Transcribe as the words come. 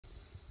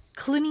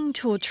clinging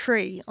to a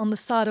tree on the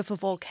side of a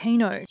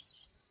volcano.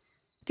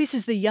 This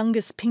is the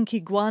youngest pink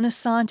iguana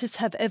scientists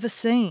have ever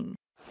seen.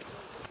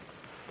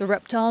 The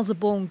reptiles are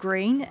born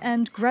green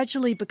and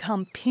gradually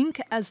become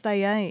pink as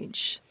they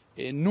age.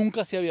 We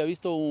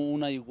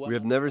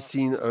have never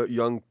seen a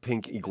young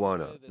pink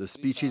iguana. The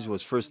species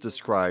was first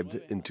described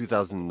in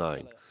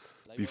 2009.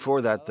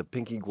 Before that, the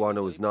pink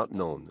iguana was not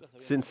known.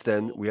 Since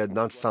then, we had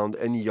not found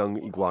any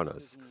young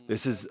iguanas.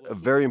 This is a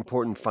very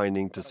important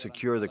finding to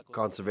secure the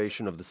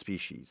conservation of the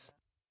species.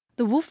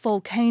 The Wolf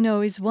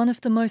volcano is one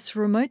of the most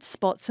remote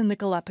spots in the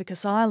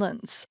Galapagos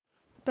Islands.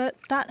 But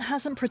that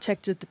hasn't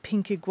protected the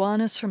pink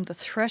iguanas from the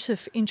threat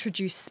of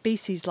introduced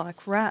species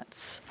like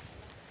rats.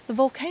 The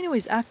volcano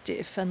is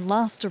active and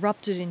last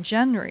erupted in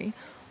January,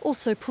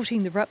 also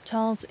putting the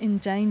reptiles in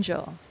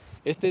danger.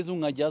 We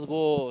estimate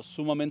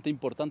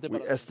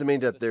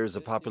that there is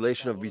a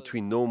population of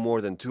between no more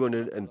than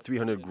 200 and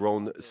 300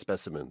 grown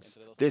specimens.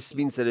 This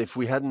means that if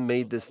we hadn't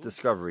made this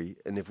discovery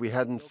and if we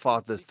hadn't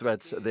fought the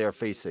threats they are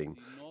facing,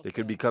 they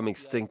could become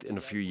extinct in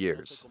a few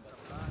years.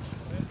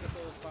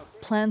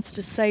 Plans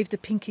to save the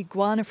pink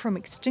iguana from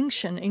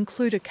extinction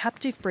include a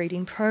captive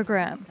breeding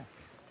program.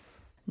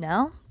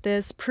 Now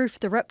there's proof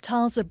the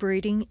reptiles are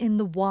breeding in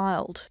the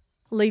wild,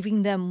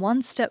 leaving them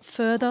one step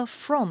further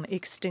from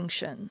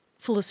extinction.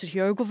 Felicity,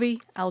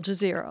 Ogilvie, Al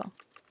Jazeera.